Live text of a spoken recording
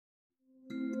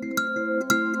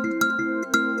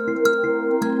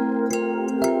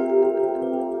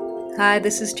Hi,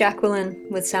 this is Jacqueline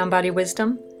with Sound Body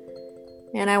Wisdom,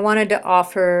 and I wanted to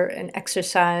offer an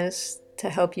exercise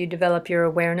to help you develop your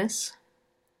awareness.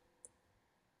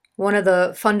 One of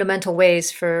the fundamental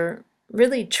ways for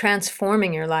really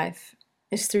transforming your life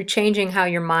is through changing how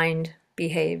your mind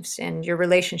behaves and your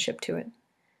relationship to it.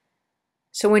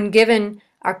 So when given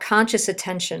our conscious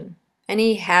attention,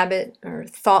 any habit or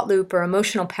thought loop or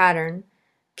emotional pattern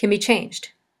can be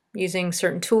changed using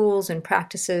certain tools and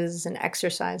practices and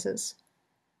exercises.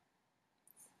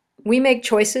 We make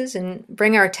choices and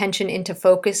bring our attention into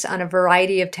focus on a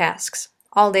variety of tasks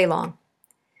all day long.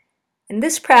 In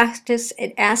this practice,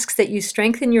 it asks that you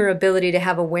strengthen your ability to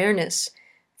have awareness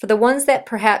for the ones that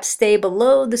perhaps stay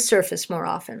below the surface more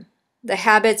often, the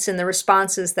habits and the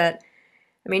responses that,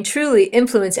 truly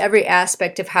influence every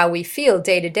aspect of how we feel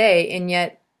day to day, and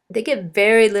yet they get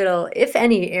very little, if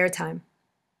any, airtime.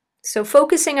 So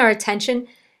focusing our attention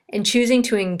and choosing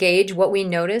to engage what we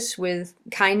notice with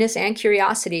kindness and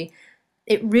curiosity,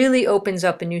 it really opens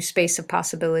up a new space of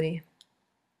possibility.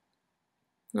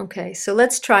 Okay, so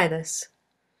let's try this.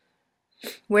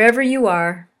 Wherever you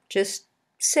are, just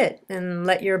sit and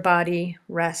let your body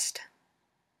rest.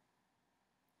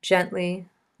 Gently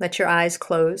let your eyes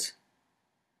close.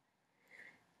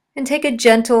 And take a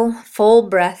gentle, full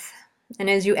breath. And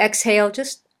as you exhale,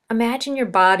 just imagine your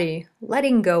body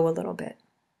letting go a little bit.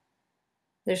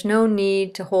 There's no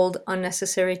need to hold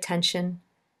unnecessary tension.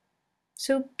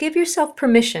 So give yourself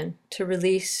permission to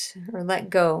release or let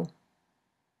go.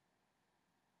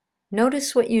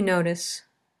 Notice what you notice.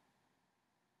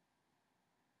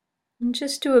 And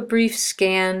just do a brief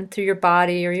scan through your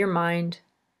body or your mind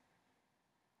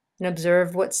and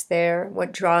observe what's there,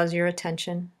 what draws your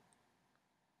attention.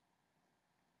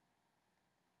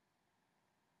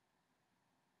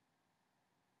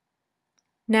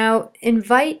 Now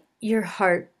invite your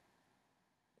heart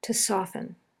to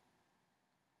soften.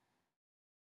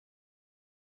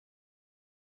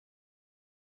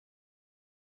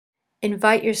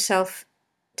 Invite yourself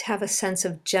to have a sense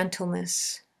of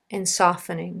gentleness and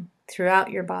softening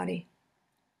throughout your body.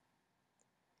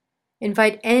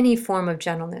 Invite any form of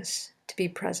gentleness to be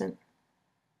present.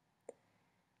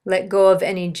 Let go of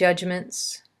any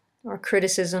judgments or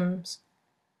criticisms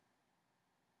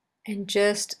and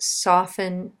just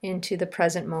soften into the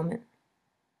present moment.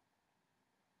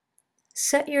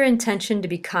 Set your intention to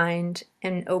be kind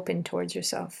and open towards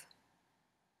yourself.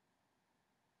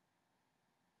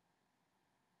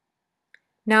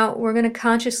 Now we're going to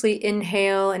consciously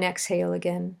inhale and exhale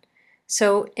again.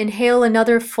 So inhale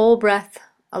another full breath,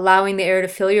 allowing the air to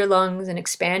fill your lungs and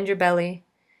expand your belly.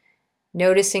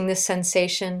 Noticing this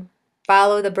sensation,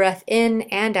 follow the breath in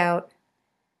and out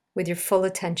with your full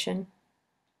attention.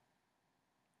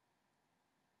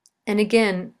 And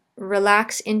again,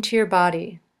 relax into your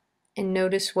body and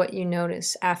notice what you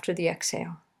notice after the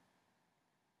exhale.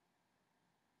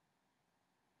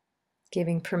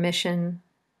 Giving permission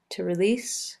to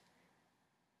release,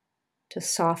 to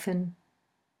soften,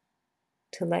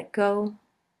 to let go,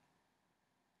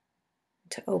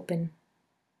 to open.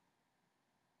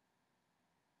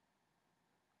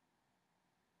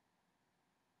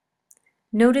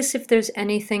 Notice if there's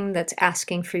anything that's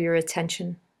asking for your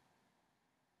attention.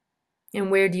 And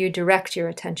where do you direct your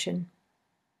attention?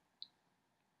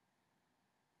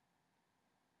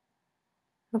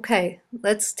 Okay,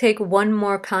 let's take one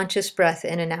more conscious breath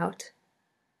in and out.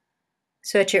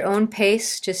 So at your own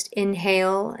pace, just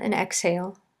inhale and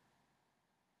exhale.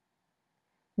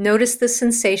 Notice the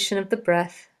sensation of the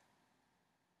breath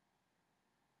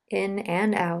in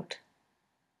and out.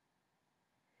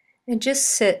 And just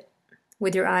sit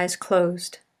with your eyes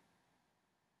closed,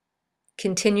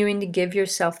 continuing to give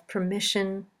yourself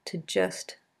permission to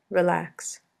just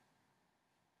relax.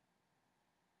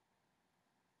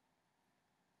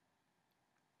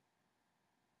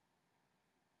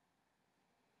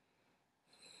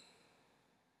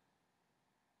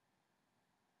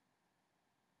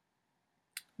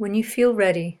 When you feel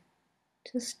ready,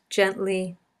 just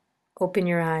gently open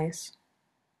your eyes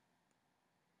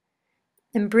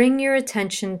and bring your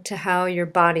attention to how your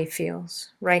body feels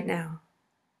right now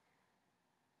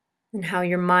and how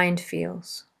your mind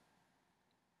feels.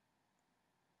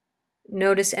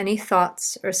 Notice any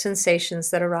thoughts or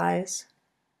sensations that arise.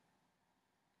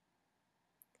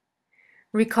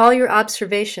 Recall your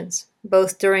observations,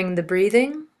 both during the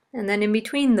breathing and then in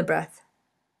between the breath.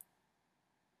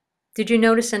 Did you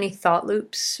notice any thought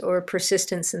loops or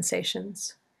persistent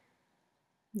sensations?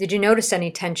 Did you notice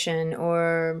any tension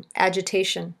or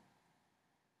agitation?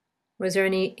 Was there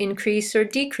any increase or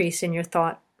decrease in your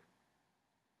thought?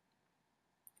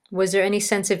 Was there any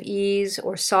sense of ease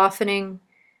or softening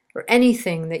or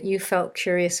anything that you felt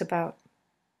curious about.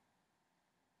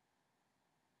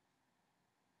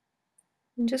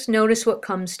 And just notice what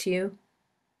comes to you.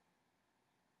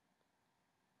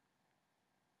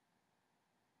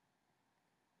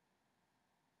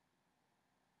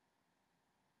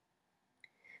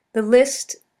 The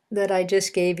list that I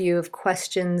just gave you of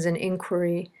questions and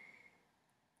inquiry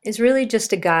is really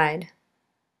just a guide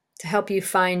to help you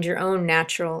find your own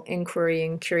natural inquiry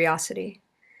and curiosity.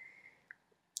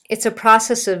 It's a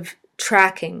process of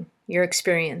tracking your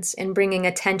experience and bringing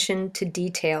attention to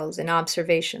details and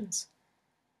observations.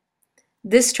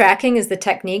 This tracking is the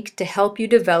technique to help you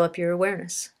develop your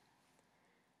awareness.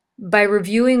 By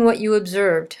reviewing what you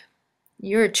observed,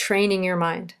 you're training your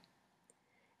mind.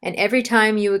 And every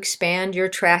time you expand your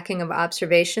tracking of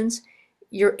observations,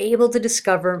 you're able to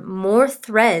discover more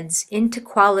threads into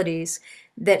qualities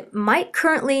that might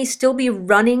currently still be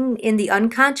running in the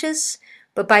unconscious,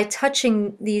 but by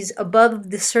touching these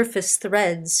above the surface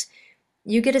threads,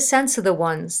 you get a sense of the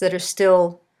ones that are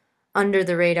still under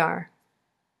the radar.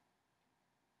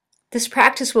 This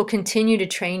practice will continue to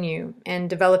train you and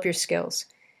develop your skills.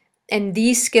 And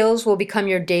these skills will become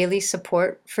your daily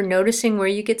support for noticing where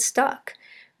you get stuck,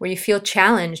 where you feel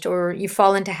challenged, or you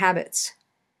fall into habits.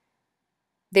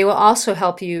 They will also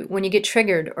help you when you get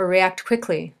triggered or react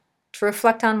quickly to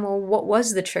reflect on, well, what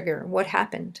was the trigger? What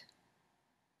happened?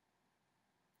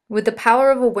 With the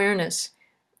power of awareness,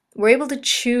 we're able to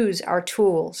choose our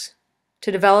tools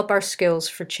to develop our skills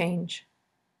for change.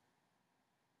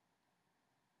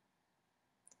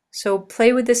 So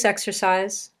play with this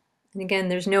exercise. And again,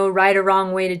 there's no right or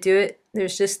wrong way to do it.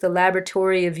 There's just the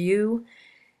laboratory of you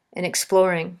and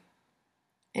exploring.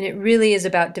 And it really is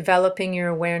about developing your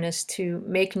awareness to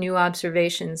make new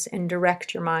observations and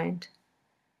direct your mind.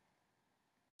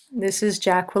 This is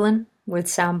Jacqueline with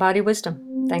Sound Body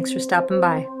Wisdom. Thanks for stopping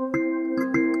by.